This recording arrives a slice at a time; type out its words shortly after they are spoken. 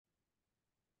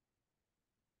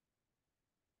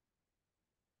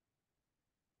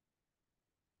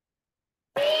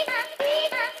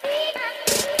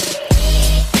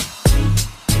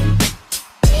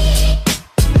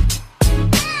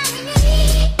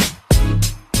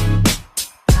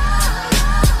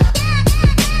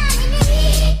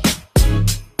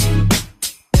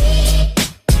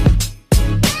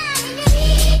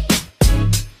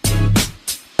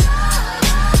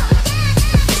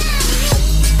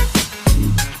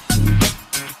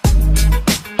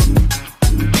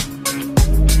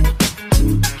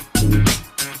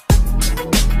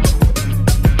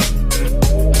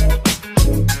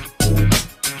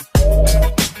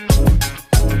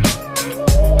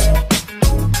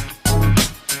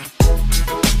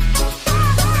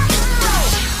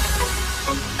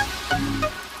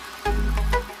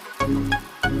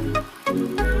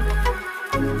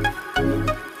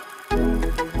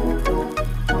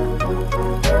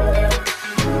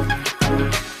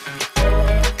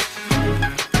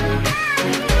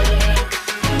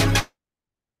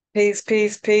Peace,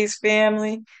 peace, peace,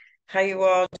 family. How you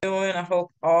all doing? I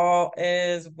hope all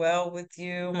is well with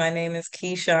you. My name is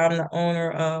Keisha. I'm the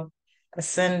owner of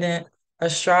Ascendant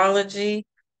Astrology,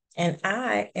 and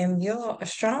I am your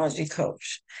astrology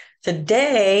coach.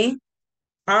 Today,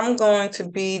 I'm going to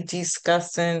be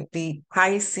discussing the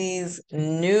Pisces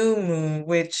new moon,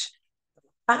 which,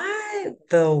 by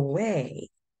the way,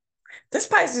 this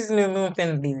Pisces new moon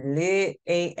finna be lit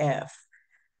AF.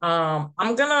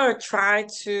 I'm gonna try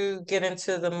to get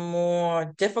into the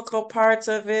more difficult parts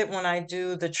of it when I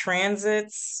do the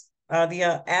transits,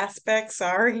 the aspects,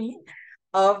 sorry,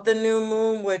 of the new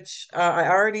moon, which I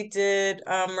already did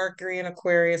Mercury and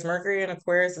Aquarius. Mercury and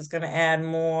Aquarius is gonna add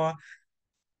more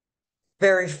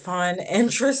very fun,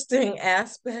 interesting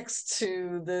aspects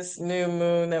to this new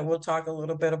moon that we'll talk a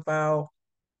little bit about,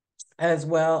 as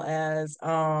well as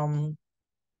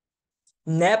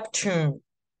Neptune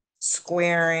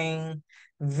squaring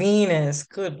Venus.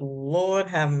 Good Lord,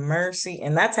 have mercy.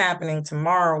 And that's happening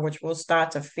tomorrow, which we'll start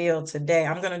to feel today.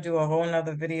 I'm going to do a whole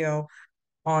nother video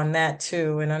on that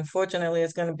too. And unfortunately,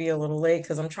 it's going to be a little late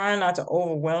because I'm trying not to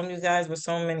overwhelm you guys with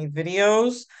so many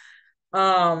videos.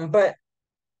 But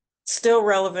still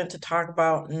relevant to talk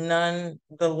about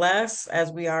nonetheless,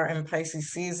 as we are in Pisces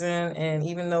season. And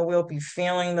even though we'll be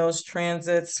feeling those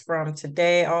transits from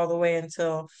today all the way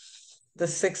until the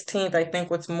 16th, I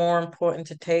think what's more important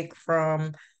to take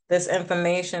from this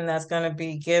information that's going to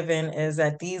be given is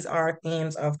that these are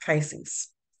themes of Pisces.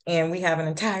 And we have an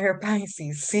entire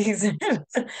Pisces season.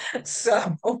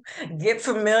 So get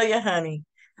familiar, honey,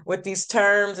 with these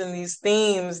terms and these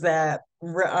themes that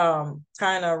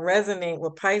kind of resonate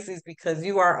with Pisces, because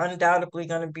you are undoubtedly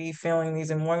going to be feeling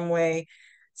these in one way,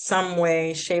 some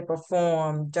way, shape, or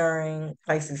form during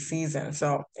Pisces season.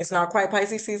 So it's not quite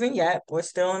Pisces season yet. We're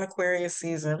still in Aquarius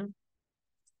season,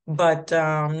 but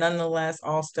nonetheless,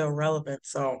 all still relevant.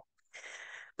 So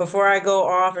before I go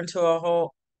off into a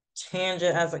whole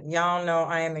tangent, as y'all know,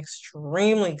 I am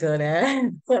extremely good at,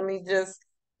 let me just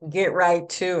get right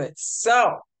to it.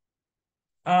 So,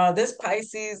 this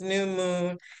Pisces new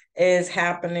moon is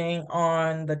happening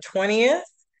on the 20th,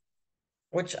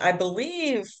 which I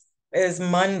believe is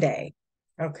Monday.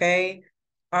 Okay.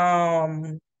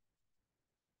 Um,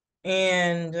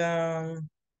 and that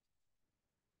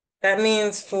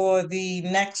means for the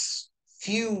next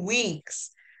few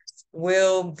weeks,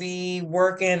 we'll be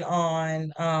working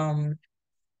on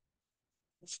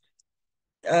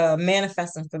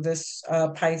manifesting for this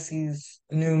Pisces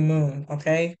new moon.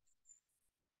 Okay.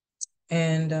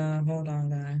 And hold on,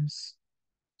 guys.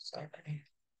 Sorry.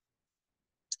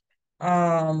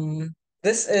 Um,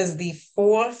 this is the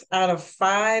fourth out of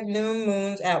five new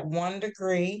moons at 1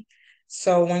 degree.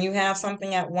 So when you have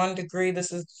something at 1 degree,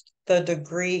 this is the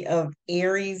degree of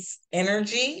Aries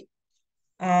energy.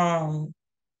 Um,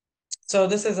 so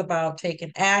this is about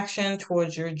taking action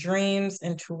towards your dreams,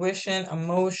 intuition,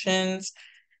 emotions,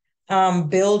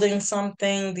 building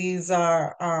something. These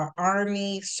are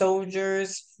army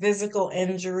soldiers, physical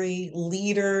injury,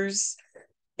 leaders,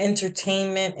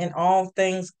 entertainment, and all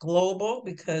things global,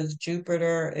 because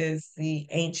Jupiter is the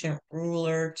ancient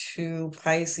ruler to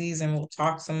Pisces, and we'll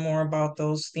talk some more about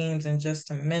those themes in just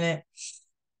a minute.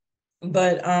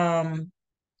 But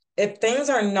if things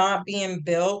are not being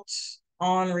built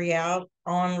on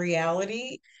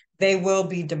reality, they will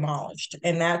be demolished.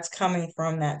 And that's coming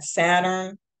from that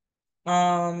Saturn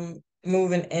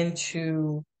moving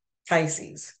into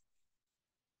Pisces,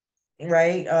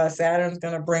 right? Saturn's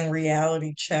going to bring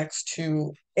reality checks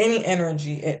to any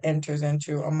energy it enters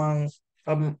into,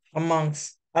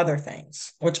 amongst other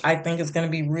things, which I think is going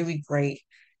to be really great.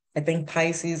 I think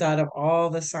Pisces, out of all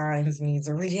the signs, needs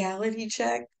a reality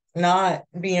check. Not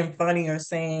being funny or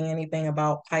saying anything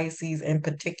about Pisces in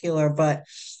particular, but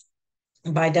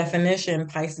by definition,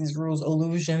 Pisces rules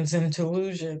illusions and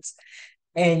delusions,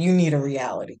 and you need a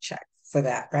reality check for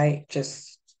that, right?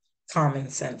 Just common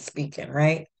sense speaking,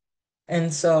 right?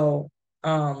 And so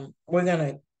Saturn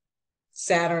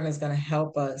is gonna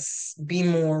help us be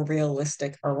more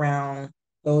realistic around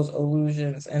those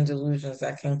illusions and delusions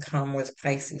that can come with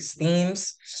Pisces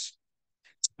themes.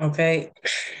 Okay.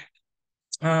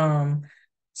 Um,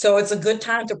 so it's a good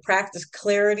time to practice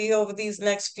clarity over these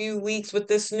next few weeks with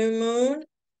this new moon,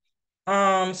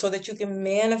 so that you can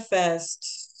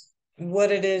manifest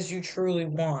what it is you truly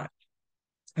want.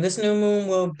 This new moon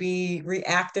will be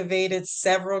reactivated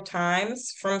several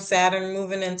times from Saturn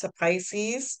moving into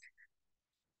Pisces.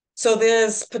 So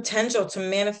there's potential to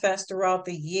manifest throughout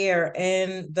the year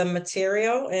in the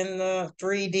material, in the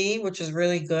 3D, which is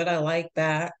really good. I like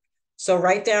that. So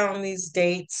write down these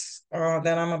dates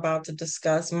that I'm about to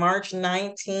discuss. March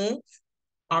 19th,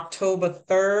 October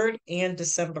 3rd and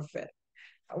December 5th.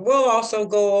 We'll also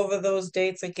go over those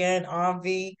dates again,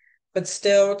 Avi, but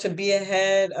still to be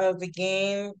ahead of the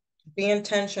game, be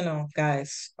intentional,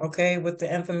 guys, okay, with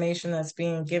the information that's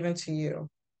being given to you.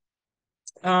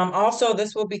 Also,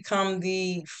 this will become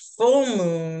the full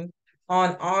moon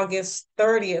on August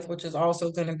 30th, which is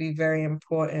also going to be very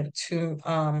important to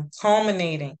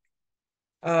culminating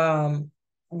um,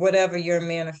 whatever you're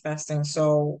manifesting.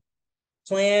 So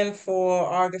plan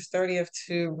for August 30th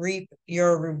to reap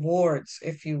your rewards,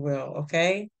 if you will,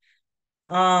 okay?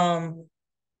 Um,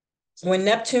 when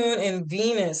Neptune and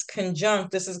Venus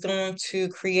conjunct, this is going to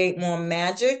create more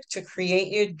magic to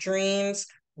create your dreams,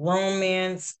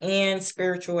 romance, and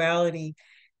spirituality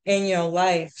in your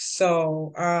life.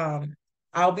 So,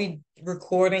 I'll be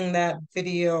recording that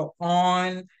video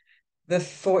on the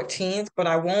 14th, but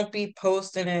I won't be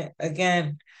posting it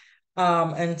again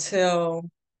until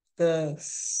the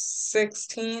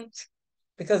 16th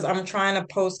because I'm trying to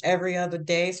post every other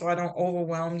day so I don't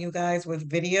overwhelm you guys with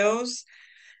videos.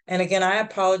 And again, I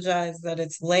apologize that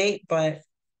it's late, but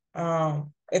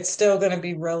it's still going to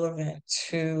be relevant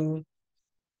to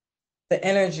the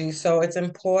energy. So it's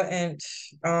important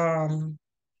to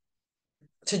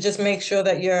just make sure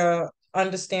that you're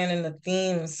understanding the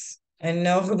themes and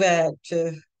know that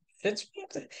it's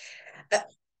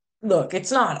look,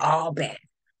 it's not all bad.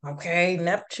 Okay,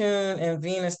 Neptune and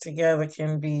Venus together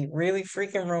can be really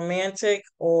freaking romantic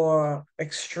or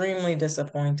extremely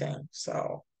disappointing.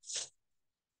 So,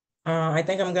 I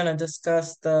think I'm going to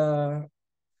discuss the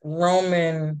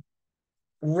Roman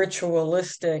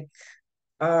ritualistic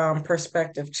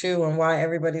perspective too, and why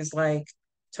everybody's like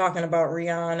talking about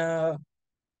Rihanna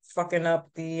fucking up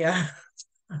the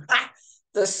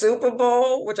the Super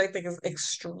Bowl, which I think is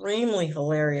extremely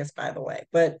hilarious, by the way,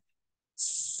 but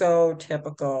so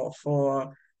typical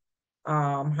for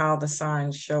how the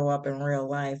signs show up in real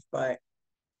life. But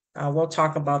we'll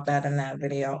talk about that in that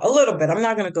video a little bit. I'm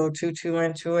not going to go too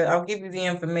into it. I'll give you the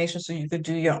information so you could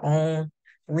do your own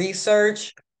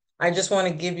research. I just want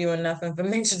to give you enough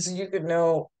information so you could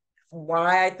know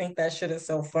why I think that shit is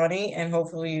so funny, and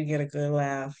hopefully you get a good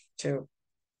laugh too.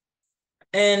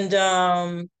 And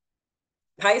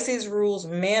Pisces rules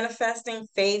manifesting,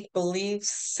 faith, beliefs,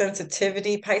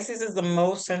 sensitivity. Pisces is the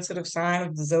most sensitive sign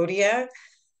of the zodiac.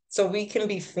 So we can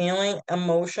be feeling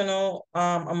emotionally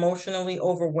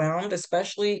overwhelmed,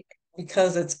 especially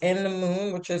because it's in the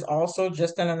moon, which is also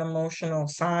just in an emotional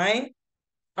sign.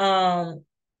 Um,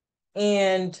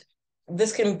 and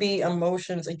this can be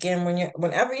emotions again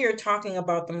whenever you're talking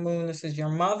about the moon, this is your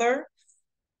mother,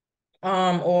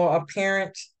 or a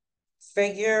parent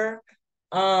figure,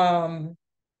 um,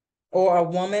 or a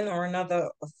woman or another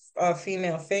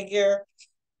female figure,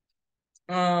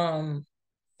 um,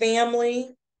 family,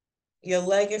 your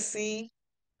legacy,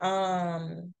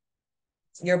 um,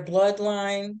 your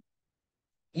bloodline,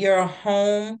 your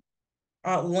home,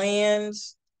 land,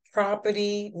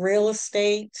 property, real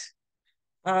estate,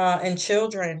 and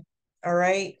children. All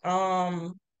right.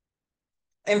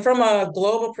 And from a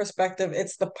global perspective,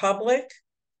 it's the public,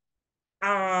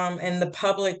 and the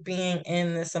public being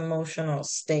in this emotional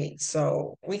state.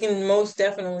 So we can most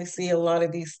definitely see a lot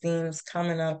of these themes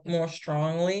coming up more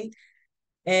strongly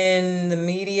in the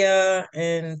media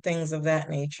and things of that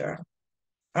nature.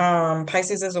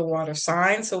 Pisces is a water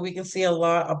sign, so we can see a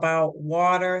lot about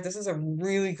water. This is a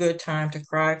really good time to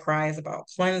cry. Cry is about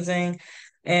cleansing,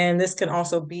 and this can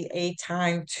also be a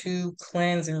time to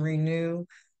cleanse and renew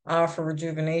for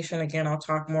rejuvenation. Again, I'll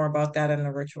talk more about that in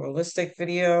the ritualistic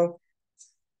video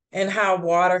and how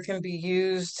water can be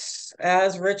used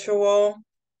as ritual.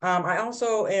 I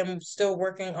also am still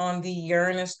working on the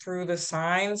Uranus through the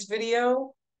signs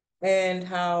video and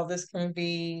how this can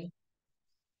be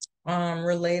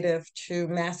relative to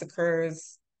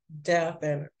massacres, death,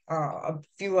 and a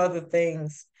few other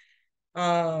things.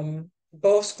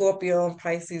 Both Scorpio and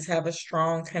Pisces have a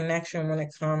strong connection when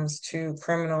it comes to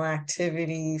criminal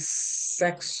activity,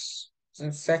 sex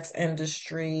and sex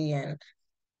industry, and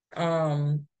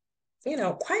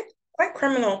quite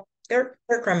criminal. They're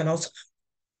criminals.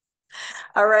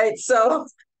 All right, so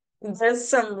there's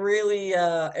some really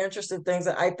interesting things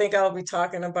that I think I'll be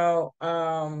talking about.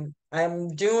 I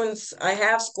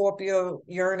have Scorpio,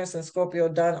 Uranus and Scorpio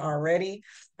done already.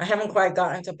 I haven't quite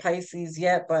gotten to Pisces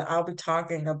yet, but I'll be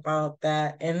talking about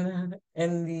that in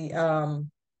the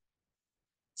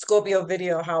Scorpio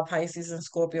video, how Pisces and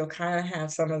Scorpio kind of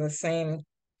have some of the same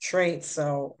traits.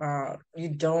 So you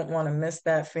don't want to miss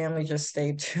that, family. Just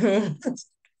stay tuned.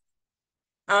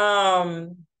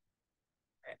 Um,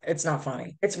 it's not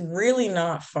funny. It's really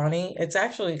not funny. It's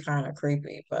actually kind of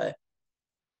creepy, but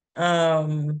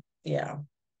yeah.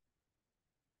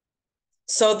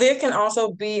 So there can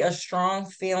also be a strong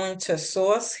feeling to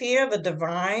source here, the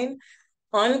divine,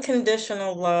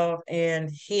 unconditional love and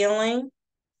healing.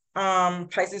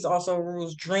 Pisces also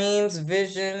rules dreams,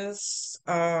 visions,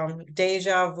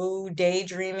 deja vu,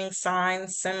 daydreaming,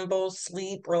 signs, symbols,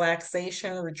 sleep,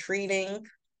 relaxation, retreating,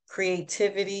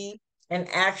 creativity, and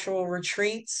actual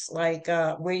retreats, like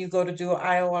where you go to do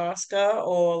ayahuasca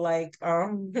or like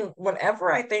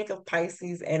whenever I think of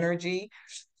Pisces energy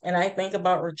and I think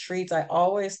about retreats, I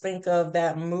always think of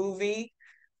that movie.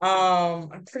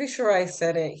 I'm pretty sure I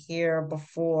said it here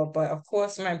before, but of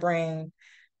course my brain,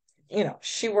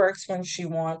 she works when she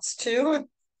wants to.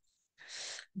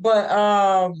 But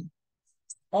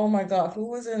oh my God, who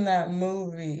was in that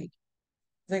movie?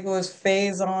 I think it was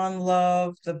Faison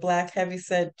Love, the black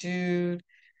heavyset dude.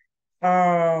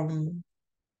 Um,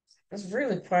 there's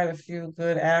really quite a few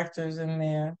good actors in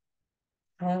there.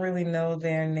 I don't really know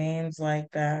their names like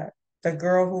that. The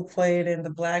girl who played in the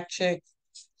black chick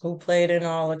who played in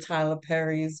all of Tyler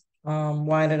Perry's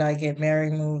Why Did I Get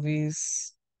Married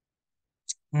movies.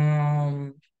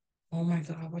 Um, oh my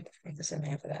God, what the fuck is the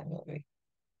name of that movie?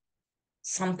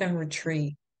 Something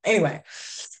retreat. Anyway,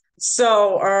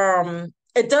 so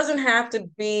it doesn't have to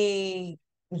be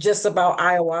just about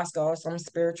ayahuasca or some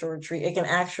spiritual retreat. It can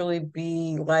actually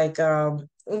be like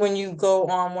when you go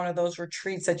on one of those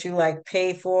retreats that you like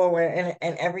pay for where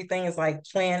and everything is like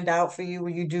planned out for you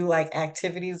where you do like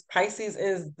activities. Pisces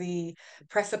is the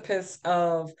precipice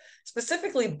of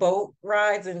specifically boat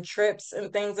rides and trips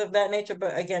and things of that nature.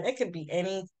 But again, it could be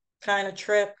any kind of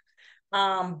trip,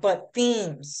 but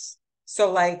themes.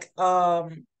 So like a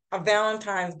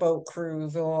Valentine's boat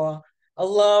cruise or a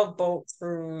love boat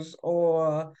cruise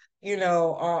or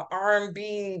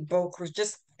R&B boat cruise,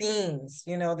 just themes.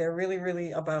 They're really,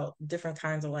 really about different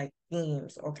kinds of like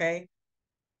themes, okay?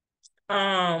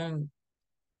 Um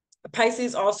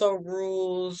Pisces also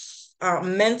rules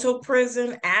mental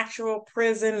prison, actual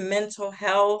prison, mental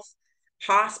health,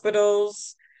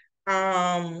 hospitals,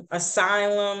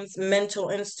 asylums, mental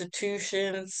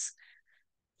institutions.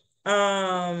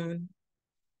 Um,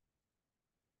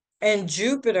 and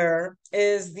Jupiter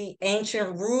is the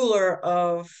ancient ruler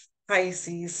of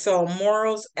Pisces. So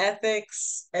morals,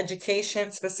 ethics,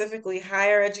 education, specifically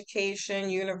higher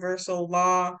education, universal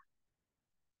law,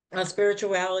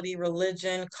 spirituality,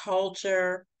 religion,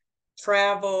 culture,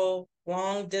 travel,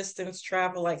 long distance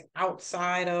travel, like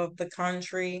outside of the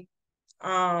country.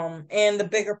 And the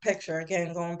bigger picture,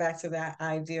 again, going back to that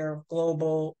idea of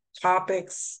global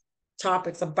topics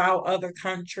about other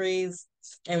countries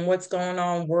and what's going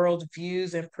on, world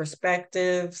views and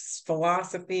perspectives,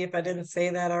 philosophy, if I didn't say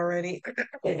that already.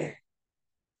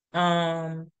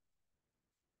 um,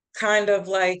 kind of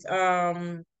like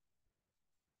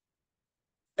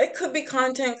it could be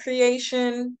content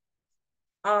creation,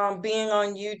 being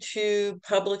on YouTube,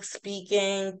 public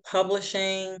speaking,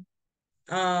 publishing,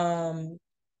 um,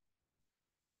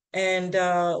 and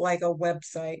like a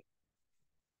website.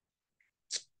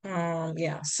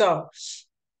 Yeah,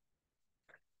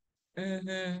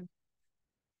 mhm.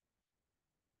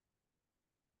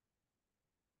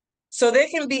 So there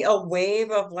can be a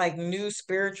wave of like new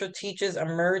spiritual teachers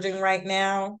emerging right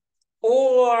now,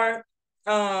 or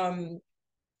um,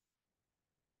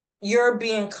 you're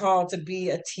being called to be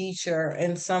a teacher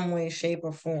in some way, shape,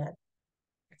 or form.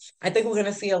 I think we're going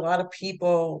to see a lot of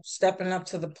people stepping up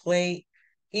to the plate,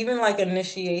 even like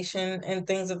initiation and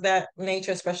things of that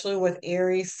nature, especially with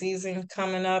Aries season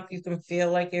coming up. You can feel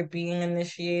like you're being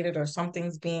initiated or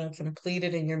something's being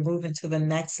completed and you're moving to the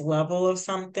next level of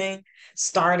something,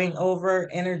 starting over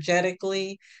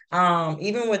energetically.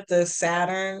 Even with the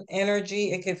Saturn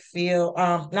energy, it could feel,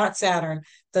 not Saturn,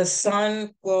 the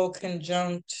sun will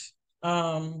conjunct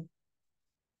um,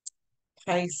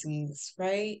 Pisces,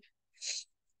 right?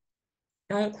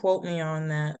 Don't quote me on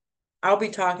that. I'll be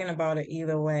talking about it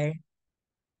either way.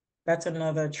 That's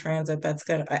another transit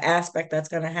an aspect that's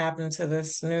gonna happen to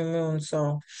this new moon.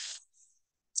 So,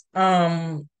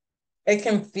 um, it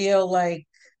can feel like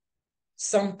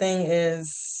something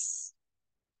is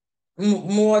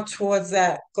more towards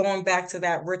that, going back to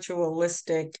that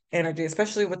ritualistic energy,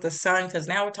 especially with the sun, because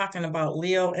now we're talking about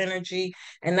Leo energy,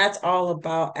 and that's all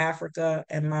about Africa,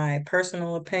 in my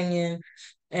personal opinion.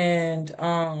 And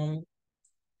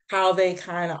how they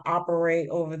kind of operate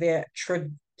over there.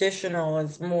 Traditional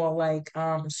is more like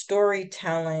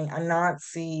storytelling,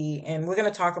 Anansi, and we're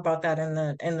going to talk about that in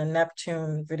the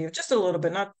Neptune video, just a little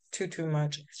bit, not too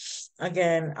much.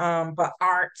 Again, but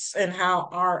arts and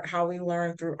how we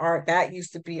learn through art, that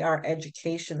used to be our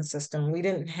education system. We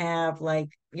didn't have like,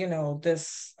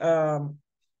 this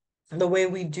the way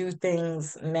we do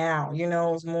things now. It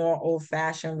was more old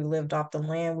fashioned. We lived off the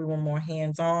land, we were more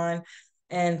hands on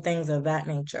and things of that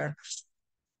nature.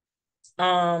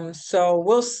 So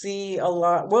we'll see a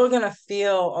lot. We're gonna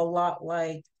feel a lot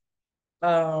like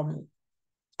um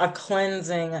a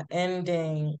cleansing, an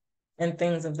ending, and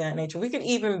things of that nature. We could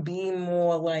even be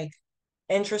more like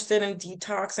interested in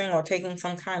detoxing or taking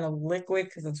some kind of liquid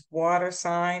because it's water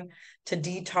sign to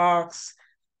detox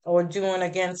or doing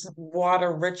against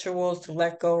water rituals to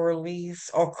let go, release,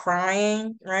 or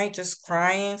crying, right? Just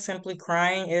crying, simply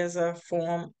crying is a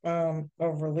form of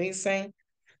releasing.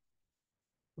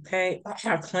 Okay,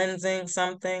 cleansing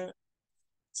something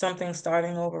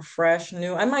starting over fresh,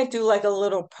 new. I might do like a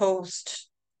little post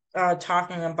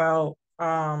talking about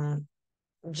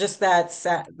just that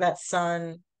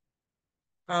sun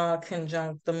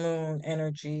conjunct the moon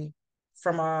energy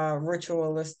from a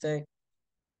ritualistic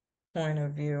point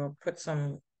of view. Put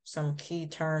some key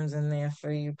terms in there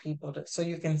for you people so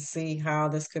you can see how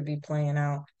this could be playing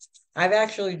out. I've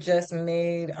actually just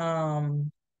made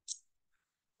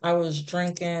I was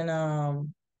drinking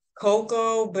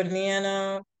cocoa,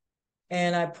 banana,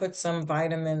 and I put some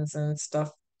vitamins and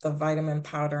stuff, the vitamin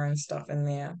powder and stuff in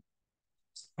there.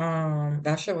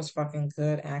 That shit was fucking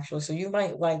good actually. So you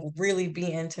might like really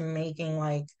be into making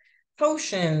like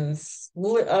potions,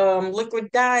 liquid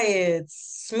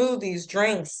diets, smoothies,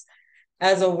 drinks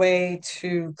as a way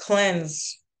to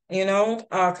cleanse,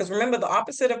 because remember the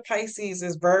opposite of Pisces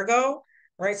is Virgo,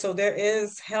 right? So there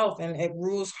is health and it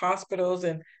rules hospitals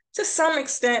and to some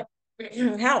extent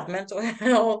health, mental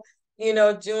health,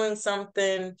 doing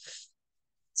something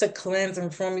to cleanse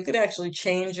and from. You could actually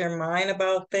change your mind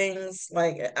about things.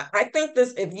 Like I think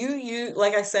this, if you use,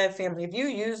 like I said, family, if you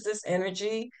use this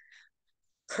energy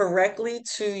correctly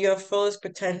to your fullest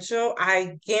potential,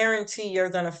 I guarantee you're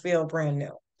gonna feel brand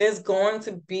new. There's going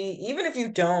to be, even if you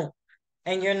don't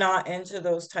and you're not into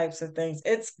those types of things,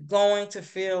 it's going to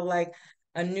feel like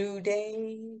a new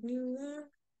day, new.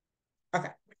 Okay.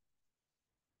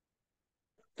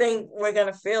 Think we're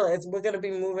gonna feel it. We're gonna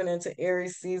be moving into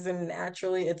Aries season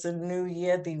naturally. It's a new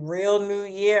year, the real new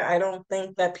year. I don't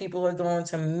think that people are going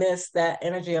to miss that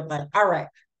energy of like, all right,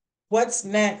 what's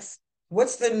next?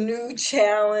 What's the new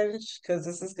challenge? Because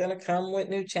this is gonna come with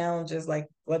new challenges. Like,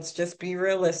 let's just be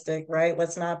realistic, right?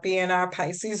 Let's not be in our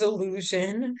Pisces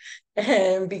illusion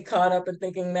and be caught up in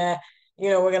thinking that,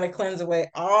 we're gonna cleanse away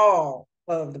all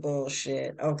of the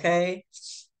bullshit, okay?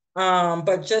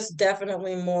 But just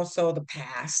definitely more so the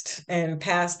past and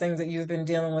past things that you've been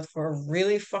dealing with for a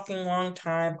really fucking long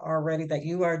time already that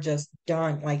you are just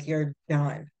done. Like you're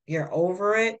done. You're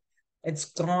over it.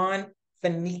 It's gone.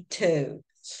 Finito.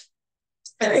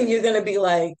 And you're gonna be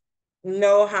like,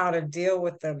 know how to deal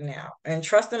with them now. And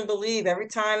trust and believe every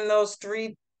time those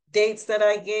 3 dates that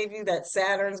I gave you that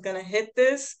Saturn's gonna hit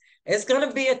this, it's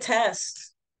gonna be a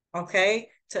test. Okay?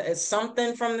 It's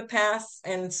something from the past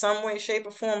in some way, shape,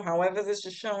 or form. However, this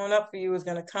is showing up for you is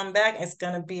gonna come back. It's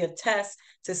gonna be a test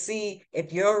to see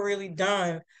if you're really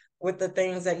done with the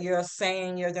things that you're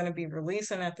saying you're gonna be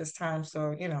releasing at this time.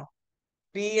 So,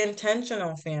 be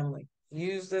intentional, family.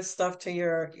 Use this stuff to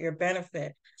your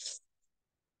benefit.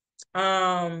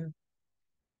 Um,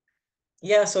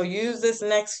 yeah, so use this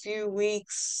next few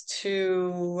weeks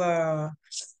to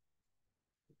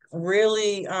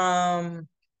really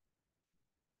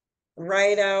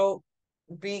write out,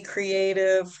 be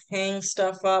creative, hang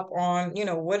stuff up on,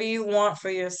 what do you want for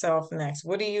yourself next?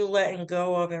 What are you letting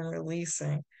go of and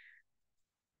releasing?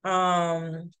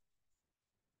 Um,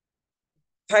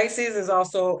 Pisces is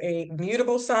also a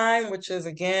mutable sign, which is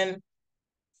again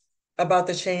about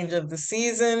the change of the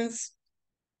seasons.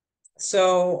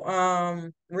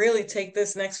 So really take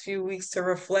this next few weeks to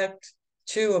reflect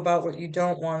too about what you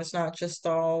don't want. It's not just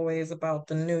always about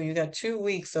the new. You got 2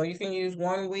 weeks, so you can use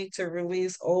 1 week to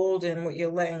release old and what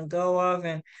you're letting go of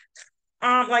and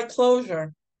like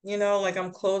closure. Like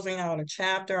I'm closing out a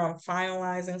chapter, I'm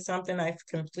finalizing something, I've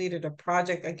completed a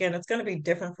project. Again, it's gonna be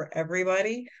different for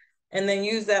everybody. And then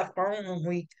use that following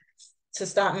week to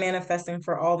start manifesting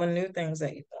for all the new things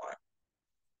that you want.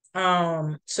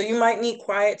 So you might need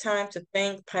quiet time to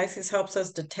think. Pisces helps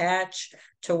us detach,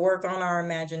 to work on our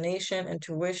imagination,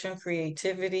 intuition,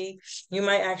 creativity. You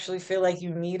might actually feel like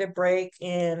you need a break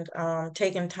and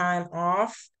taking time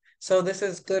off. So this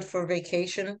is good for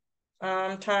vacation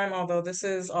time, although this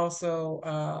is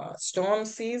also storm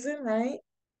season, right?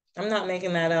 I'm not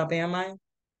making that up, am I?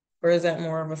 Or is that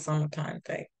more of a summertime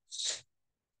thing?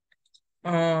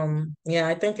 Yeah,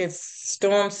 I think it's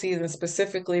storm season,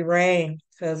 specifically rain,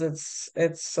 because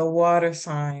it's a water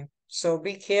sign. So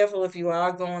be careful if you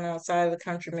are going outside of the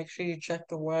country, make sure you check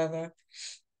the weather.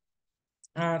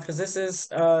 because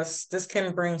this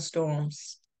can bring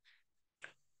storms.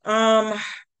 Um,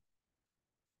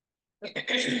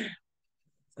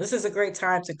 this is a great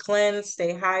time to cleanse,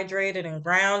 stay hydrated and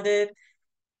grounded.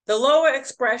 The lower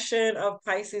expression of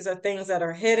Pisces are things that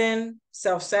are hidden,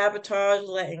 self-sabotage,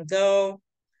 letting go,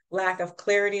 lack of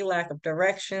clarity, lack of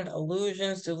direction,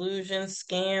 illusions, delusions,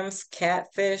 scams,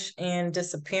 catfish, and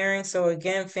disappearing. So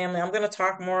again, family, I'm going to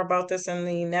talk more about this in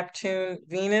the Neptune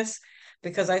Venus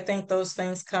because I think those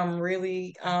things come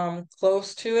really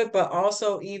close to it, but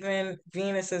also even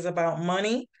Venus is about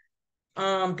money.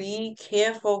 Be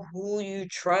careful who you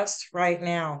trust right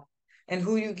now and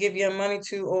who you give your money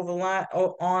to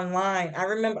online. I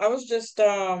remember I was just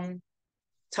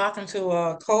talking to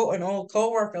an old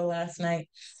coworker last night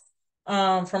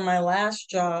from my last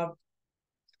job,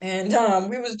 and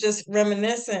we was just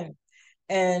reminiscing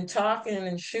and talking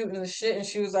and shooting the shit. And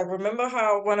she was like, "Remember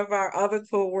how one of our other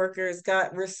coworkers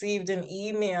got received an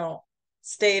email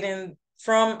stating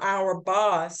from our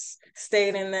boss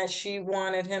stating that she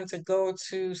wanted him to go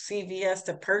to CVS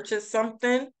to purchase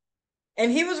something?"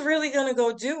 And he was really gonna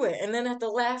go do it. And then at the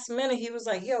last minute, he was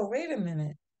like, "Yo, wait a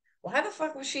minute. Why the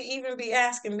fuck would she even be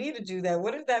asking me to do that?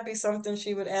 Wouldn't that be something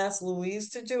she would ask Louise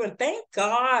to do?" And thank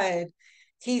God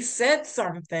he said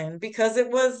something because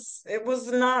it was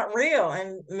not real.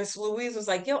 And Miss Louise was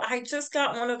like, "Yo, I just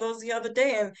got one of those the other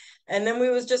day." And then we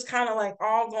was just kind of like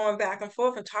all going back and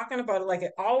forth and talking about it. Like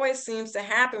it always seems to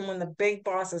happen when the big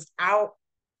boss is out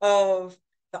of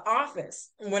the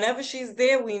office. Whenever she's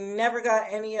there, we never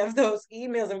got any of those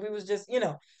emails, and we was just.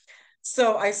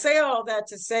 So I say all that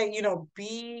to say,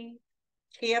 be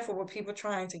careful with people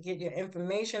trying to get your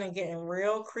information and getting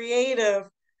real creative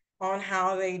on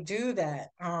how they do that.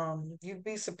 You'd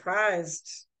be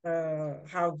surprised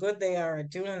how good they are at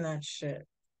doing that shit.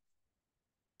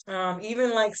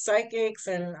 Even like psychics,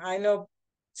 and I know,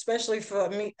 especially for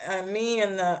me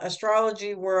in the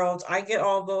astrology world, I get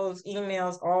all those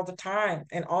emails all the time,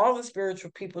 and all the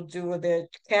spiritual people do with their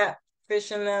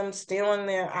catfishing them, stealing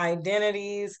their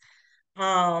identities,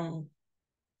 um,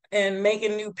 and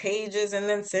making new pages, and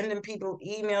then sending people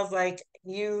emails like,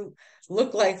 "You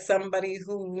look like somebody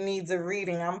who needs a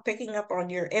reading. I'm picking up on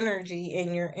your energy,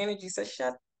 and your energy says,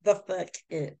 shut the fuck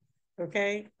it,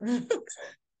 okay?"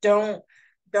 don't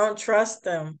don't trust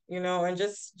them, and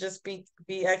just be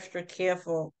extra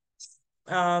careful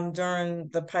during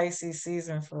the Pisces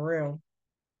season for real.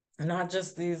 Not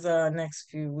just these next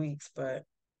few weeks, but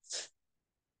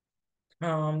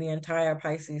the entire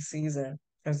Pisces season,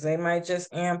 because they might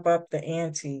just amp up the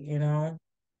ante.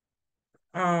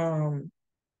 Um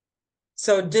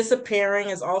so disappearing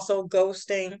is also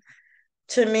ghosting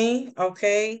to me,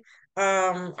 okay?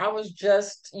 I was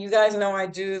just, you guys know I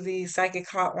do the psychic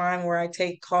hotline where I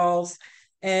take calls,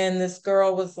 and this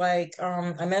girl was like,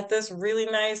 I met this really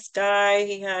nice guy.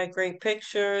 He had great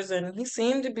pictures and he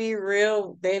seemed to be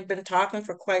real. They'd been talking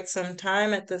for quite some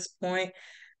time at this point.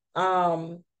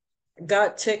 Um,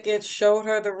 got tickets, showed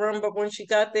her the room, but when she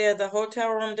got there, the hotel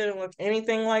room didn't look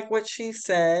anything like what she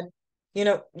said.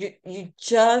 You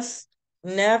just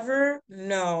never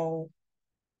know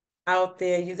out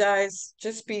there. You guys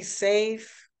just be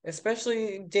safe,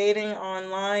 especially dating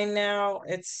online now.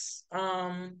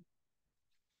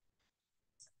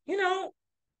 You know,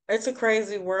 it's a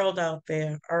crazy world out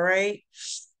there, all right?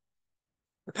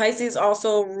 Pisces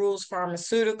also rules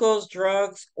pharmaceuticals,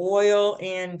 drugs, oil,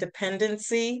 and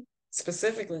dependency,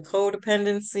 specifically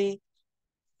codependency.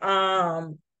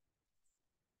 Um,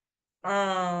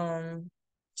 um,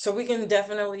 so we can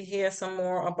definitely hear some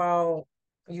more about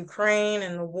Ukraine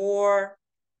and the war.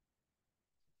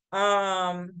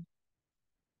 Um,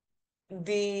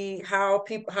 the how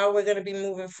we're going to be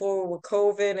moving forward with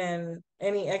COVID and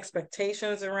any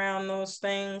expectations around those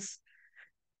things,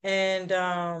 and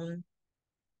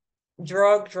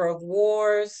drug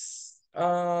wars.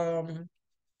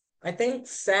 I think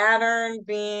Saturn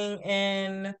being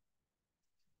in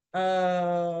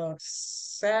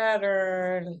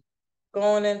Saturn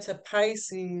going into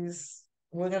Pisces,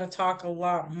 we're going to talk a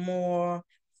lot more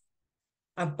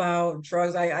about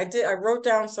drugs. I wrote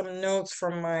down some notes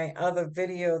from my other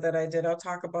video that I did. I'll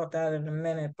talk about that in a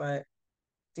minute, but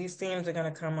these themes are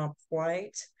going to come up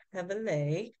quite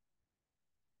heavily.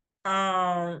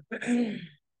 Let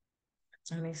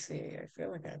me see. I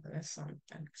feel like I missed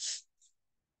something.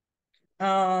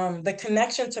 The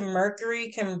connection to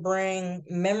Mercury can bring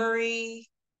memory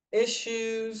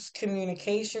issues,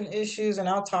 communication issues, and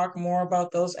I'll talk more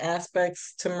about those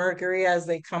aspects to Mercury as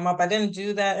they come up. I didn't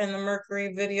do that in the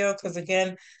Mercury video because,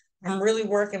 again, I'm really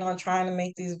working on trying to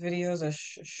make these videos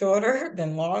shorter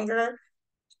than longer.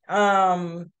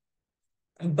 But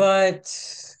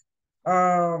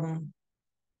Um,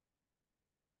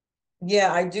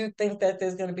 yeah, I do think that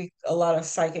there's going to be a lot of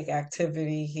psychic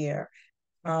activity here.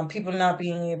 People not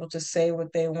being able to say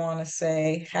what they want to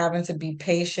say, having to be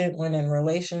patient when in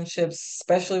relationships,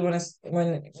 especially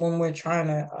when we're trying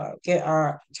to get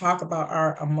our talk about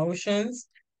our emotions.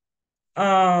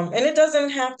 And it doesn't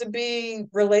have to be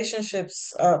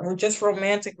relationships, or just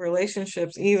romantic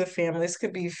relationships either, family. This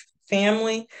could be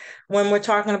family. When we're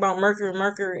talking about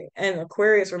Mercury and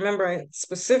Aquarius, remember I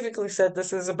specifically said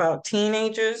this is about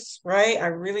teenagers, right? I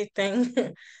really think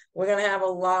we're gonna have a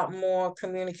lot more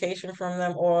communication from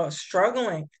them or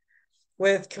struggling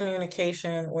with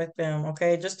communication with them,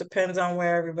 okay? It just depends on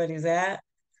where everybody's at,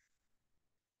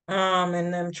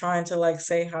 and them trying to like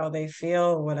say how they feel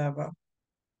or whatever.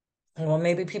 Well,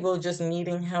 maybe people are just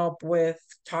needing help with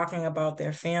talking about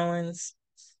their feelings.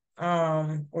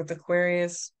 With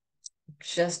Aquarius,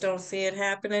 just don't see it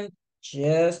happening,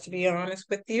 just to be honest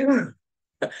with you.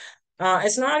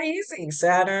 It's not easy.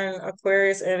 Saturn,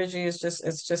 Aquarius energy is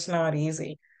it's just not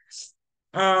easy.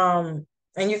 Um,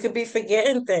 and you could be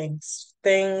forgetting things.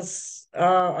 Things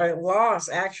are lost,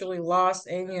 actually lost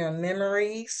in your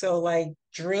memory. So like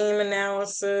dream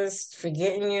analysis,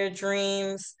 forgetting your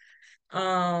dreams.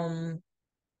 Um,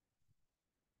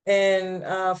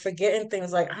 and forgetting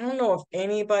things like I don't know if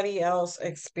anybody else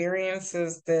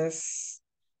experiences this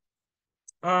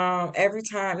every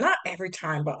time, not every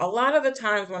time, but a lot of the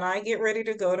times when I get ready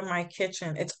to go to my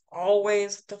kitchen, it's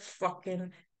always the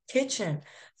fucking kitchen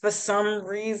for some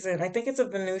reason. I think it's a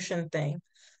Venusian thing.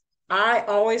 I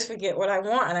always forget what I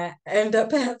want and I end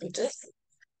up having to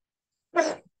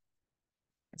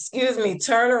excuse me,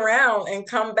 turn around and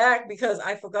come back because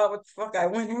I forgot what the fuck I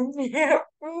went in here.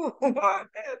 Oh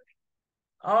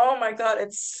my God,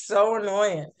 it's so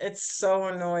annoying. It's so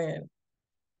annoying.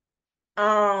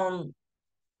 Um,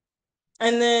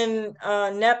 and then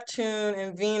Neptune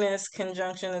and Venus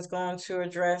conjunction is going to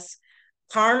address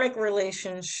karmic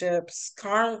relationships,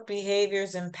 karmic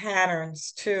behaviors and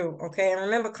patterns too. Okay. And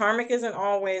remember, karmic isn't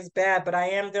always bad, but I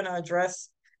am going to address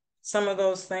some of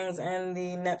those things in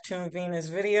the Neptune Venus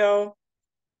video.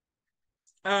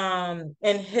 And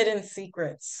hidden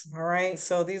secrets. All right.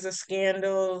 So these are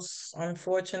scandals,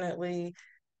 unfortunately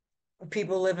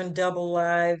people living double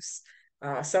lives,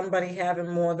 somebody having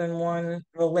more than one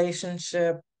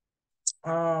relationship,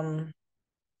 um,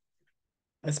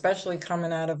 especially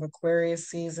coming out of Aquarius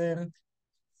season.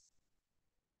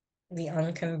 The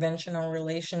unconventional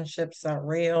relationships are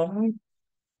real.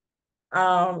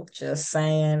 Just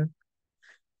saying.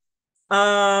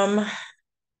 Um,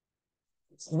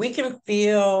 we can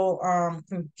feel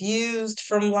confused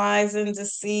from lies and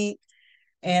deceit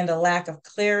and a lack of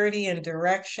clarity and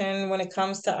direction when it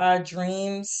comes to our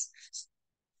dreams.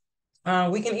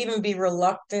 We can even be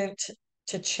reluctant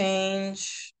to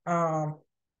change and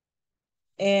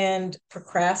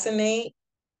procrastinate.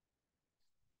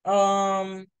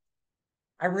 Um,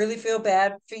 I really feel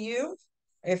bad for you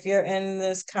if you're in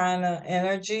this kind of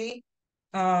energy.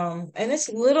 And it's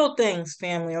little things,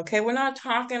 family, okay? We're not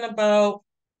talking about,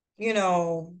 you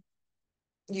know,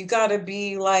 you got to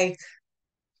be like,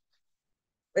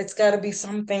 it's got to be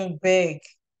something big.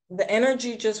 The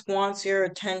energy just wants your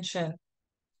attention,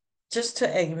 just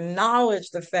to acknowledge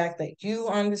the fact that you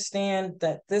understand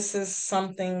that this is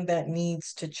something that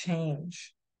needs to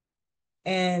change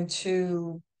and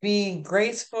to be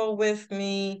graceful with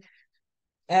me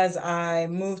as I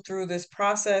move through this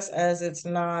process, as it's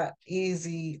not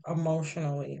easy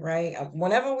emotionally, right?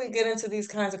 Whenever we get into these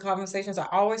kinds of conversations, I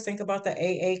always think about the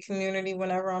AA community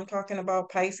whenever I'm talking about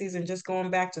Pisces and just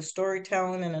going back to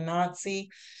storytelling and a Nazi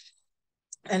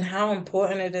and how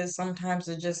important it is sometimes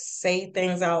to just say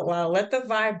things out loud. Let the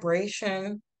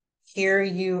vibration hear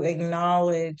you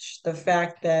acknowledge the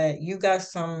fact that you got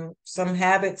some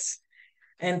habits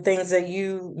and things that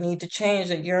you need to change,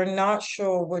 that you're not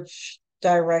sure which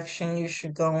direction you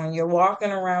should go in. You're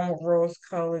walking around with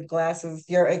rose-colored glasses.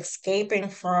 You're escaping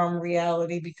from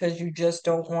reality because you just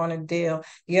don't want to deal.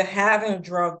 You're having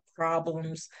drug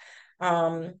problems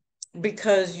um,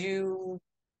 because you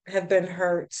have been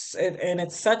hurt, and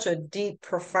it's such a deep,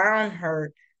 profound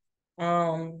hurt.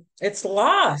 It's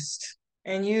lost,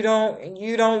 and you don't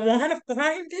want to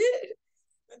find it.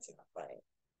 That's not funny,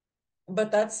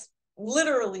 but that's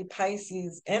literally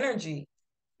Pisces energy.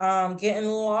 Getting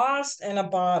lost in a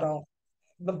bottle,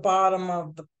 the bottom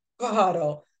of the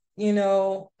bottle,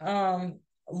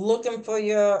 looking for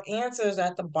your answers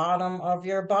at the bottom of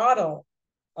your bottle,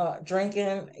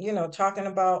 drinking, talking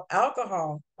about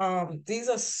alcohol.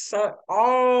 These are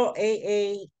all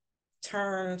AA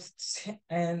terms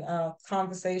and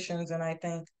conversations, and I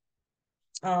think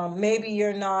Maybe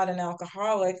you're not an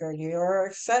alcoholic or you're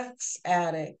a sex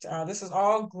addict. This is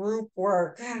all group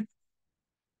work.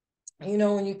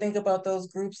 When you think about those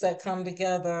groups that come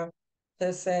together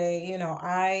to say,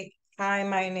 hi,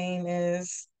 my name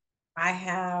is, I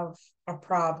have a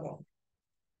problem.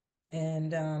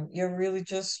 And you're really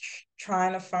just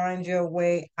trying to find your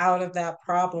way out of that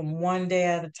problem one day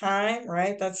at a time,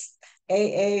 right? That's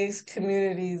AA's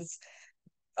community's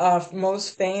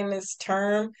most famous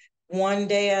term, one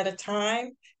day at a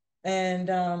time.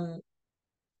 And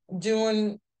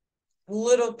doing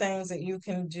little things that you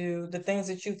can do, the things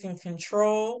that you can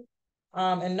control,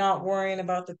 and not worrying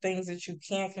about the things that you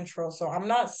can't control. So I'm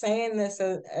not saying this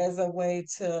as a way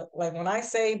to, like, when I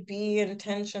say be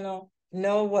intentional,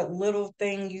 know what little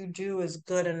thing you do is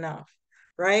good enough,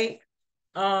 right?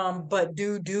 But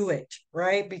do it,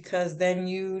 right? Because then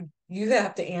you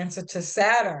have to answer to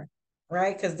Saturn,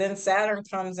 right? Because then Saturn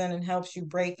comes in and helps you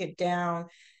break it down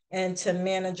into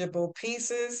manageable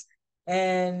pieces.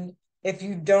 And if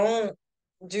you don't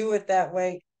do it that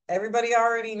way, everybody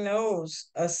already knows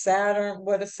what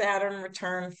a Saturn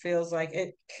return feels like.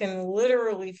 It can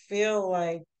literally feel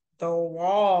like the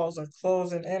walls are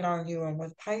closing in on you. And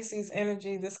with Pisces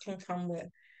energy, this can come with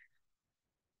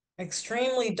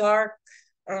extremely dark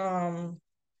um,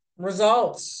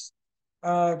 results.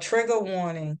 Trigger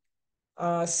warning.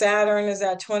 Saturn is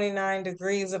at 29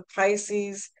 degrees of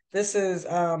Pisces. This is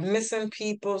missing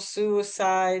people,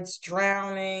 suicides,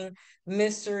 drowning,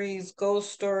 mysteries,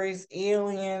 ghost stories,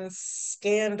 aliens,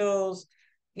 scandals.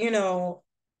 You know,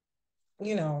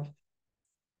 you know,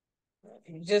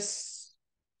 just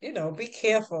be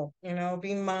careful.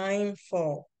 Be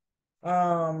mindful.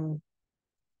 Um,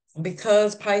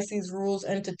 because Pisces rules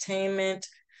entertainment.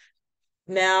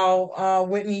 Now,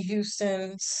 Whitney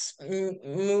Houston's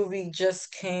movie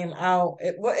just came out.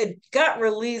 It got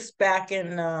released back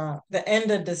in the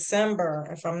end of December,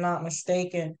 if I'm not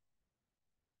mistaken,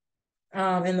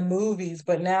 in the movies,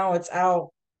 but now it's out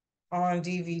on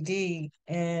DVD,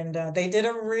 and they did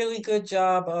a really good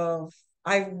job of.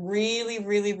 I really,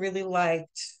 really, really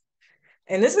liked,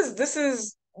 and this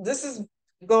is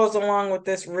goes along with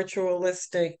this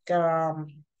ritualistic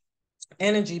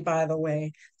energy, by the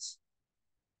way.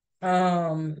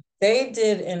 They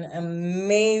did an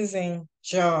amazing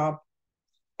job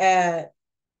at,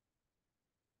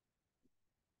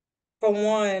 for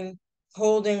one,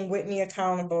 holding Whitney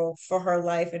accountable for her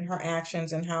life and her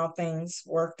actions and how things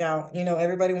worked out.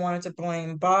 Everybody wanted to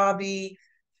blame Bobby,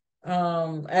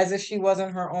 as if she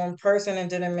wasn't her own person and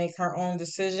didn't make her own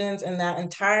decisions. And that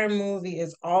entire movie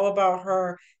is all about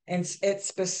her, and it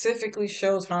specifically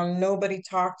shows how nobody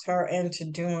talked her into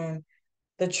doing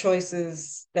the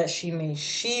choices that she made.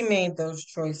 She made those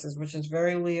choices, which is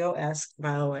very Leo-esque,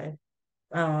 by the way.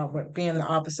 But being the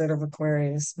opposite of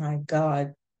Aquarius, my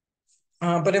God.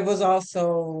 But it was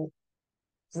also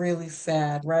really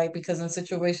sad, right? Because in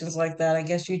situations like that, I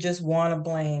guess you just want to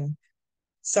blame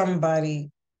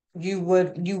somebody. You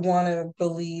want to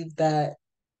believe that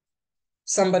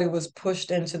somebody was pushed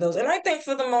into those. And I think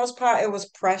for the most part, it was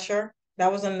pressure.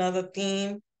 That was another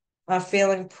theme,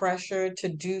 feeling pressure to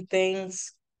do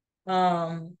things.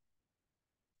 Um,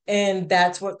 and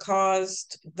that's what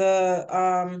caused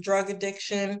the drug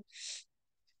addiction.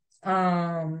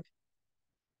 Um,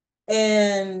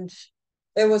 and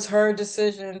it was her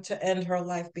decision to end her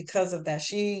life because of that.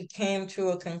 She came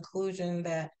to a conclusion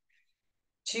that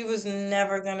she was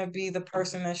never going to be the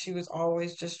person that she was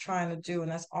always just trying to do.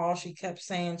 And that's all she kept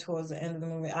saying towards the end of the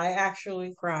movie. I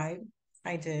actually cried.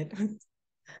 I did.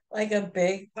 Like a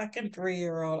big fucking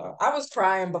 3-year-old. I was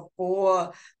crying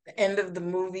before the end of the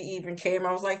movie even came.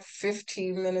 I was like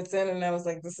 15 minutes in and I was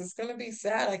like, this is gonna be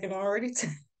sad. I can already tell.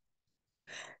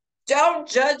 Don't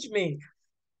judge me.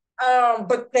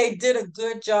 But they did a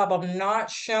good job of not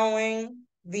showing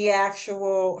the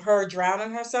actual her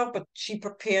drowning herself, but she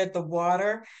prepared the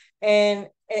water, and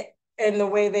the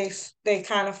way they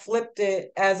kind of flipped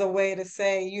it as a way to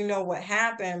say, what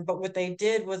happened. But what they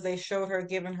did was they showed her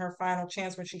giving her final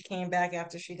chance when she came back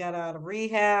after she got out of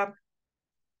rehab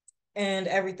and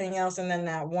everything else, and then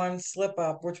that one slip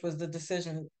up, which was the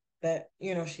decision that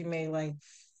she made, like,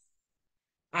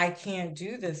 I can't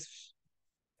do this.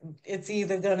 It's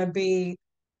either going to be,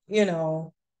 you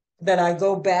know, that I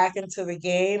go back into the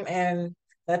game and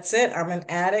that's it. I'm an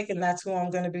addict and that's who I'm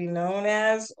going to be known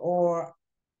as, or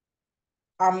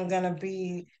I'm going to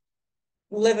be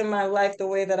living my life the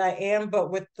way that I am,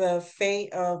 but with the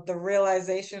fate of the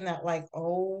realization that, like,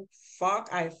 oh, fuck,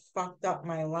 I fucked up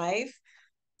my life.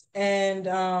 And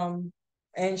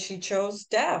she chose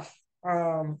death.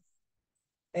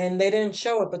 And they didn't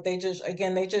show it, but they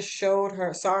just showed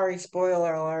her. Sorry,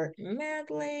 spoiler alert. Mad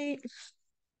late.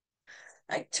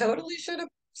 I totally should have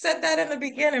said that in the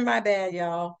beginning. My bad,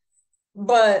 y'all.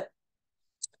 But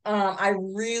I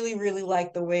really, really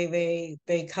like the way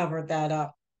they covered that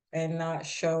up and not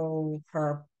show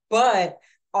her. But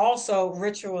also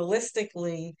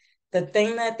ritualistically, the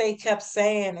thing that they kept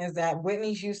saying is that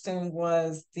Whitney Houston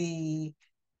was the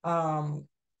um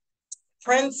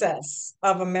princess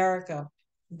of America,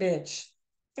 bitch.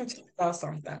 About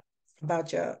something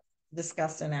about your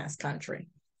disgusting ass country.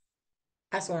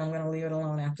 That's why I'm gonna leave it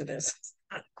alone after this.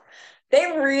 They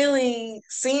really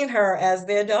seen her as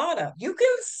their daughter. You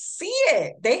can see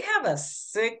it. They have a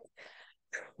sick,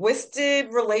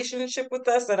 twisted relationship with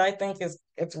us that I think is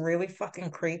it's really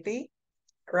fucking creepy,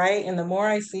 right? And the more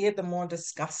I see it, the more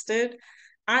disgusted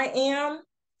I am.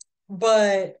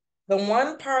 But the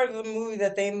one part of the movie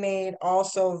that they made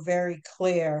also very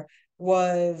clear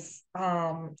was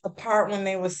a part when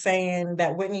they were saying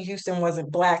that Whitney Houston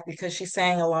wasn't black because she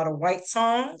sang a lot of white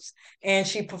songs and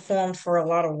she performed for a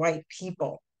lot of white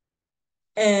people.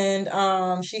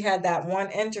 And she had that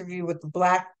one interview with the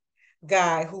black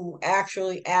guy who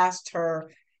actually asked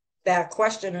her that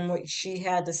question and what she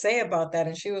had to say about that.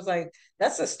 And she was like,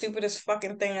 that's the stupidest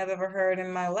fucking thing I've ever heard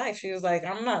in my life. She was like,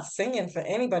 I'm not singing for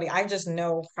anybody. I just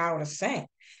know how to sing.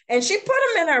 And she put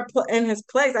him in his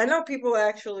place. I know people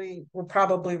actually will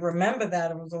probably remember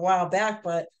that. It was a while back,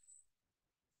 but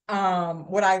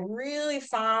what I really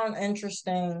found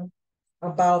interesting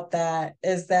about that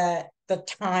is that the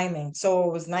timing. So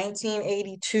it was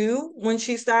 1982 when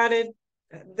she started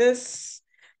this.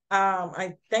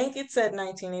 I think it said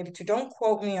 1982. Don't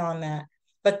quote me on that.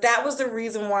 But that was the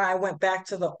reason why I went back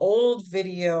to the old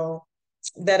video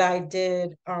that I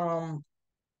did.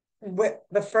 With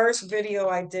the first video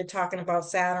I did talking about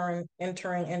Saturn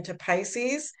entering into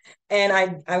Pisces, and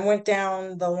I went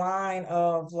down the line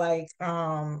of like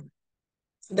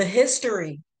the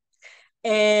history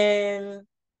and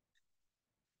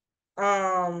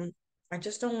um, I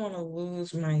just don't want to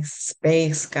lose my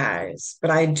space, guys, but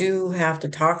I do have to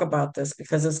talk about this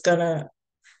because it's gonna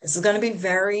be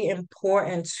very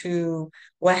important to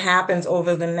what happens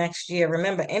over the next year.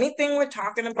 Remember, anything we're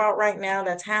talking about right now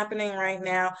that's happening right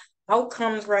now,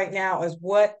 outcomes right now is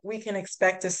what we can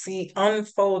expect to see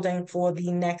unfolding for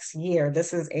the next year.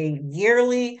 This is a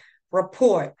yearly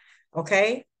report,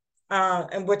 okay?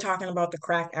 And we're talking about the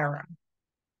crack era,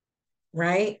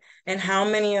 right? And how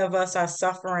many of us are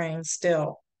suffering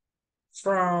still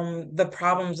from the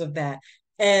problems of that?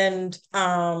 And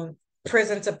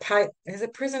prison to pipe, is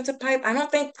it prison to pipe? I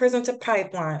don't think prison to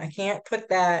pipeline. I can't put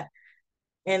that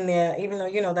in there, even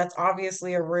though, that's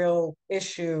obviously a real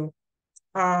issue.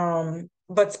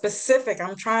 But specific,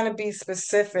 I'm trying to be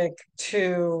specific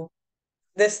to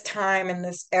this time and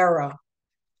this era.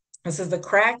 This is the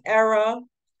crack era.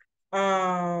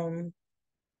 Um,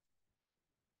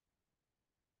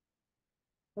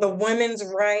 the women's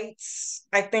rights,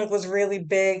 I think, was really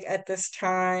big at this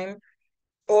time.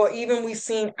 Or even we've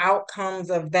seen outcomes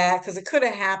of that because it could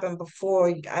have happened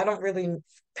before. I don't really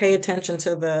pay attention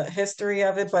to the history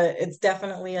of it, but it's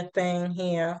definitely a thing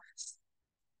here.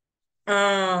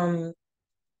 Um,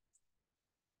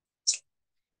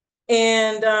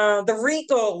 and the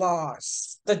RICO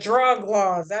laws, the drug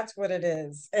laws, that's what it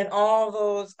is, and all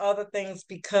those other things,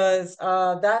 because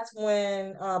that's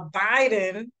when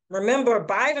Biden, remember,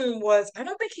 Biden was, I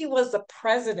don't think he was the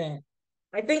president.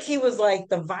 I think he was like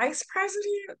the vice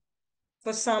president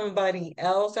for somebody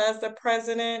else as the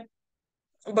president,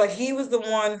 but he was the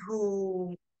one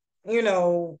who, you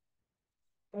know,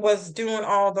 was doing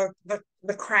all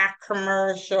the crack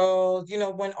commercials,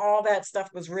 when all that stuff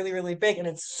was really, really big. And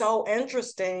it's so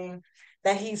interesting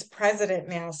that he's president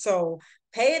now. So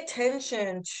pay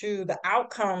attention to the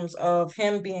outcomes of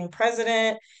him being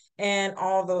president and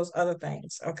all those other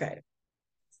things. Okay.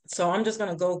 So I'm just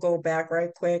gonna go back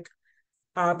right quick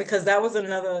because that was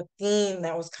another theme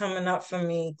that was coming up for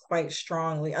me quite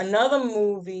strongly. Another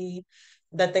movie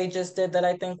that they just did that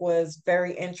I think was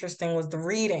very interesting was The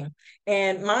Reading.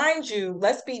 And mind you,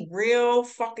 let's be real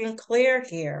fucking clear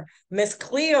here. Miss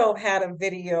Cleo had a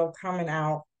video coming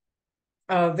out,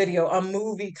 a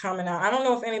movie coming out. I don't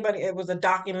know if anybody, it was a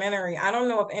documentary. I don't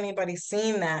know if anybody's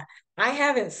seen that. I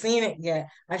haven't seen it yet.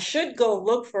 I should go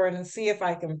look for it and see if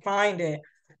I can find it.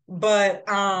 But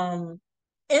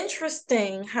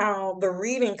interesting how The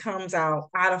Reading comes out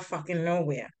of fucking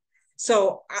nowhere.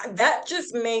 So that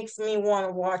just makes me want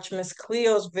to watch Miss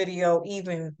Cleo's video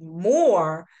even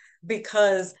more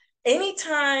because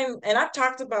anytime, and I've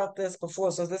talked about this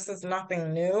before, so this is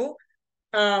nothing new,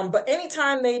 But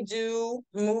anytime they do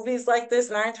movies like this,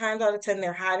 9 times out of 10,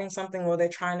 they're hiding something or they're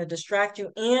trying to distract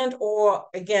you. And or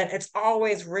again, it's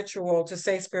always ritual to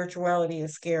say spirituality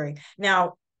is scary.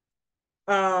 Now,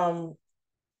 um,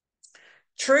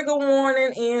 trigger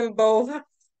warning in both.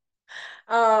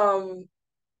 Um,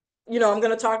 I'm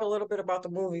gonna talk a little bit about the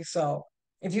movie. So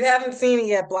if you haven't seen it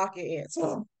yet, block your ears.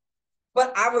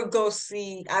 But I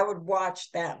would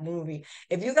watch that movie.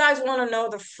 If you guys want to know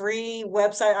the free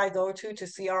website I go to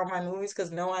see all my movies,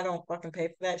 because no, I don't fucking pay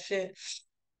for that shit.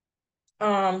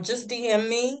 Just DM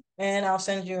me and I'll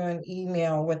send you an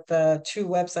email with the two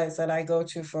websites that I go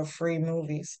to for free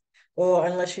movies. Or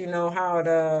unless you know how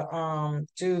to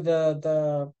do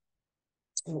the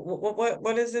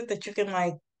what is it that you can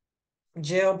like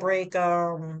jailbreak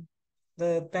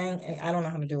the thing, and I don't know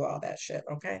how to do all that shit,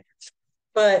 okay?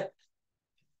 But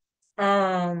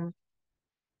um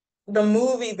the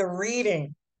movie The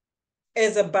Reading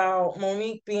is about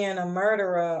Monique being a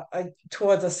murderer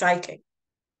towards a psychic.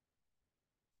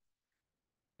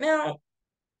 Now,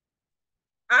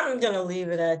 I'm gonna leave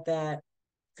it at that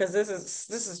because this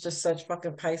is just such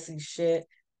fucking Pisces shit.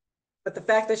 But the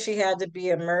fact that she had to be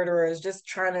a murderer is just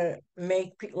trying to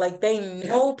make like they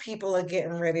know people are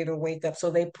getting ready to wake up.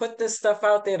 So they put this stuff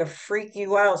out there to freak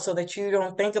you out so that you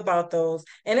don't think about those.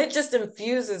 And it just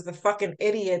infuses the fucking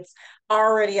idiots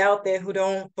already out there who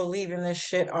don't believe in this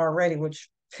shit already, which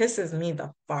pisses me the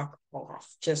fuck off.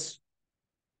 Just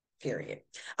period.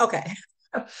 Okay.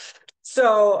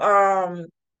 So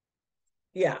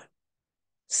yeah.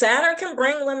 Saturn can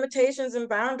bring limitations and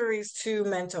boundaries to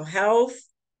mental health,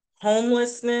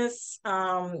 homelessness,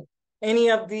 any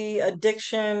of the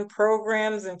addiction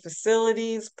programs and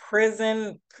facilities,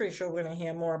 prison. Pretty sure we're going to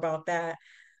hear more about that.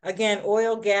 Again,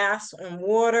 oil, gas, and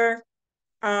water,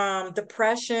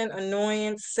 depression,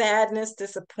 annoyance, sadness,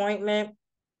 disappointment.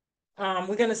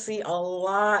 We're going to see a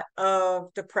lot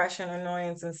of depression,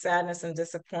 annoyance, and sadness and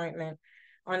disappointment,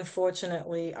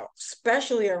 unfortunately,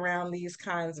 especially around these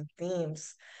kinds of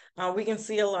themes. We can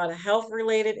see a lot of health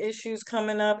related issues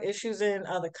coming up, issues in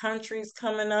other countries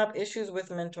coming up, issues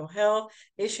with mental health,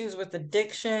 issues with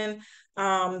addiction.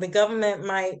 The government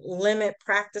might limit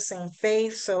practicing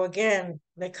faith. So, again,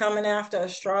 they're coming after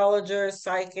astrologers,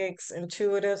 psychics,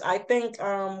 intuitives. I think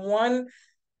one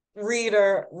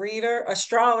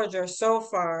astrologer so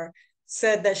far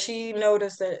said that she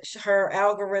noticed that her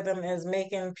algorithm is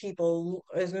making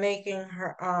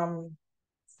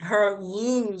her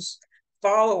lose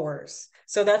followers.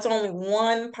 So that's only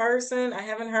one person. I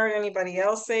haven't heard anybody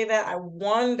else say that. I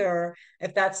wonder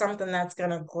if that's something that's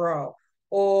going to grow.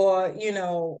 Or,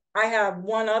 I have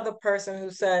one other person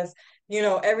who says,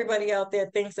 everybody out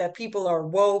there thinks that people are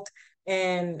woke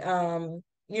and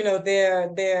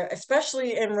they're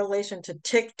especially in relation to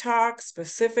TikTok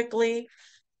specifically.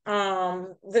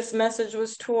 This message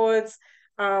was towards,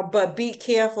 but be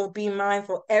careful, be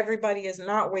mindful. Everybody is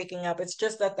not waking up. It's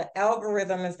just that the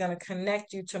algorithm is going to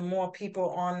connect you to more people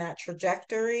on that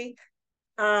trajectory.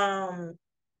 Um,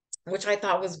 which I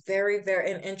thought was very,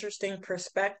 very an interesting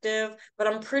perspective. But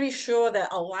I'm pretty sure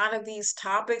that a lot of these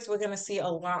topics we're going to see a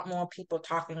lot more people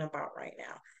talking about right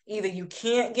now. Either you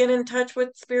can't get in touch with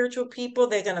spiritual people,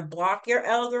 they're going to block your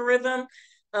algorithm,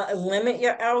 limit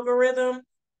your algorithm,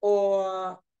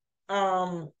 or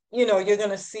you're going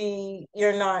to see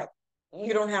you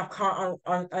don't have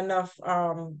enough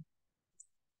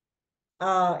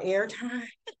airtime.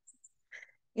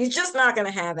 You're just not going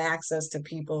to have access to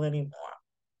people anymore.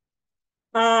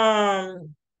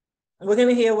 Um, We're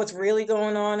gonna hear what's really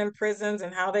going on in prisons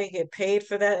and how they get paid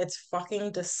for that. It's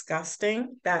fucking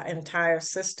disgusting, that entire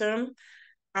system.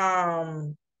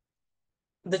 Um,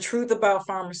 the truth about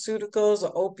pharmaceuticals, the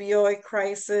opioid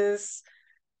crisis,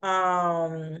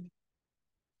 um,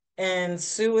 and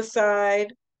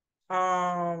suicide.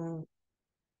 Um,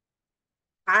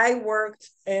 I worked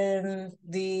in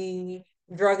the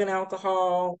drug and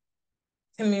alcohol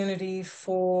community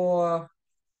for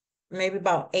maybe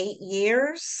about 8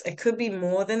 years. It could be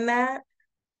more than that.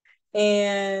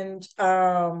 And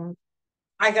I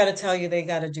got to tell you, they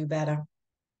got to do better.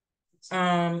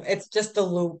 It's just a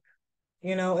loop,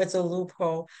 it's a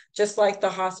loophole, just like the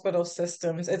hospital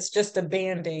systems. It's just a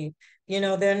band-aid.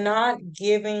 They're not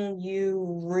giving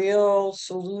you real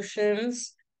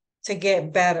solutions to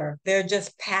get better. They're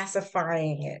just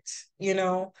pacifying it, you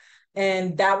know?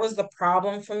 And that was the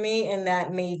problem for me, and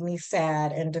that made me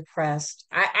sad and depressed.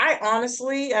 I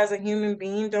honestly, as a human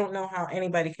being, don't know how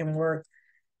anybody can work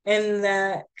in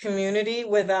that community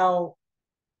without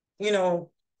you know,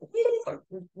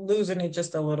 losing it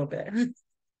just a little bit.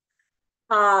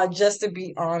 Just to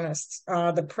be honest,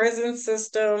 the prison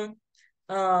system,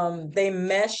 they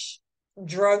mesh.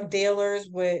 drug dealers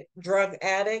with drug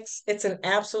addicts. It's an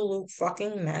absolute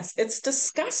fucking mess. It's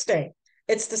disgusting.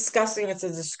 It's disgusting. It's a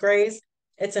disgrace.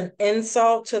 It's an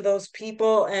insult to those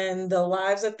people and the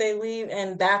lives that they lead.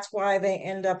 And that's why they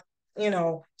end up,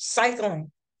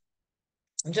 cycling.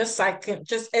 Just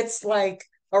it's like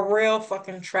a real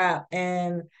fucking trap.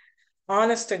 And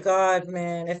honest to God,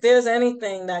 man, if there's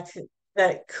anything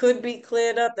that could be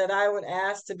cleared up that I would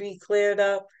ask to be cleared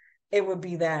up, it would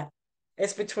be that.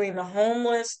 It's between the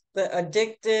homeless, the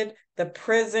addicted, the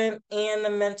prison, and the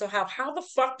mental health. How the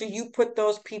fuck do you put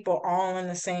those people all in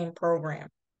the same program,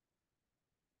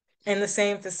 in the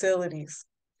same facilities,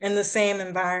 in the same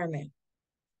environment?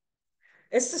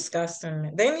 It's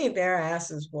disgusting. They need their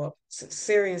asses whooped.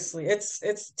 Seriously,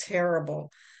 it's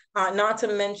terrible. Not to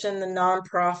mention the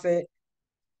nonprofit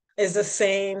is the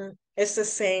same. It's the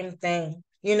same thing.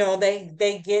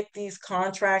 They get these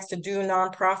contracts to do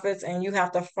nonprofits, and you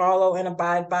have to follow and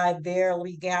abide by their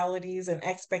legalities and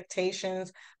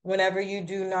expectations whenever you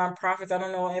do nonprofits. I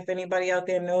don't know if anybody out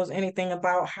there knows anything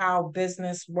about how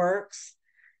business works.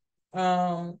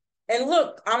 Um, and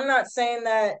look, I'm not saying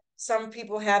that some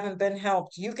people haven't been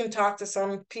helped. You can talk to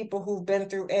some people who've been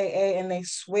through AA and they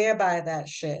swear by that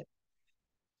shit.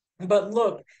 But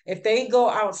look, if they go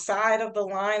outside of the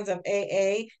lines of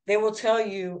AA, they will tell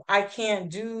you, I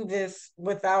can't do this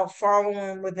without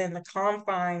following within the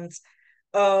confines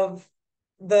of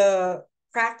the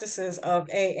practices of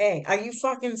AA. Are you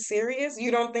fucking serious?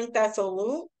 You don't think that's a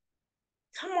loop?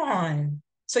 Come on.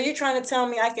 So you're trying to tell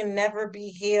me I can never be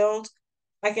healed?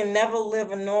 I can never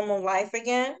live a normal life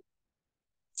again?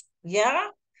 Yeah?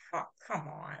 Oh, come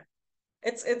on.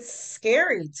 It's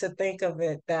scary to think of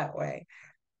it that way.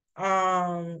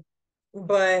 Um,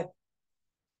 but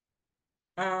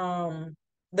Um,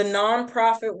 the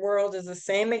nonprofit world is the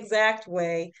same exact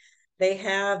way. They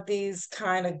have these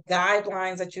kind of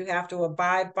guidelines that you have to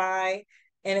abide by,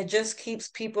 and it just keeps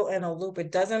people in a loop.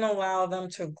 It doesn't allow them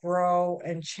to grow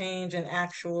and change and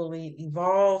actually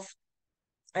evolve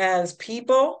as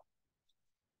people.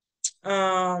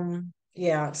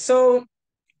 Yeah, so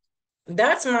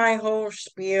that's my whole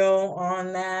spiel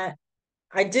on that.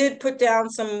 I did put down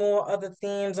some more other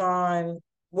themes on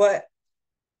what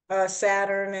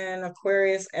Saturn and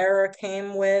Aquarius era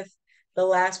came with the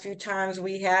last few times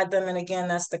we had them. And again,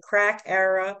 that's the crack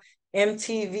era.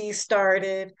 MTV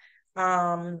started.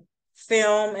 Um,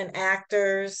 Film and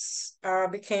actors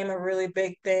became a really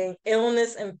big thing.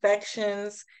 Illness,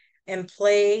 infections, and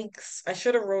plagues. I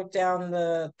should have wrote down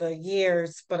the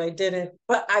years, but I didn't.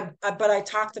 But I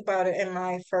talked about it in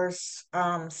my first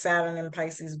Saturn and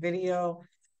Pisces video.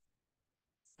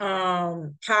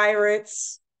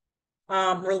 Pirates,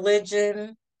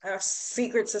 religion,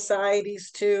 secret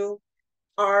societies too,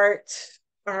 art,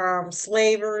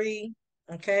 slavery.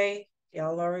 Okay,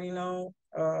 y'all already know.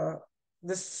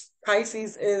 This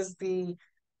Pisces is the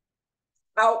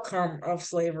outcome of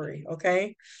slavery.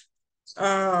 Okay,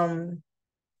 um,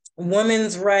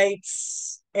 women's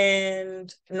rights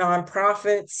and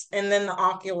nonprofits, and then the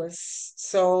oculus.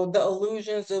 So the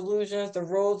illusions, the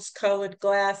rose-colored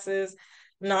glasses,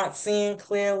 not seeing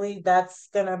clearly, that's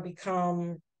gonna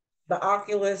become the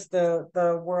oculus,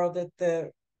 the world that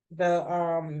the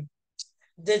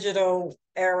digital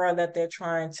era that they're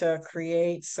trying to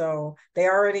create. So they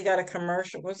already got a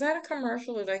commercial. Was that a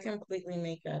commercial, or did I completely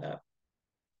make that up?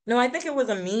 No, I think it was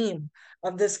a meme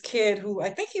of this kid who, I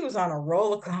think he was on a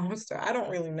roller coaster. I don't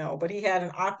really know, but he had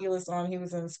an Oculus on. He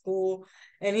was in school,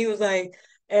 and he was like,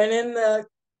 and in the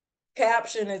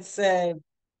caption it said,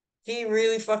 he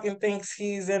really fucking thinks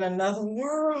he's in another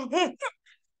world.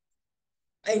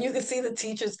 And you could see the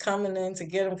teachers coming in to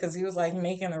get him because he was like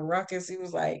making a ruckus. He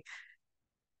was like,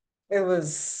 I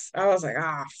was like,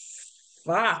 ah,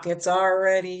 fuck, it's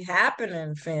already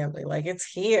happening, family. Like, it's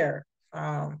here.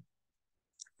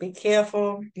 Be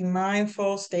careful, be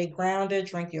mindful, stay grounded,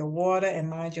 drink your water, and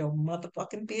mind your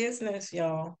motherfucking business,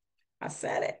 y'all. I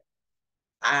said it.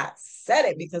 I said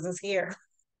it because it's here.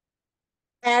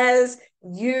 As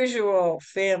usual,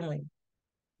 family,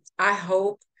 I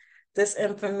hope this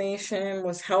information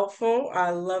was helpful. I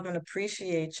love and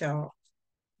appreciate y'all.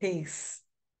 Peace.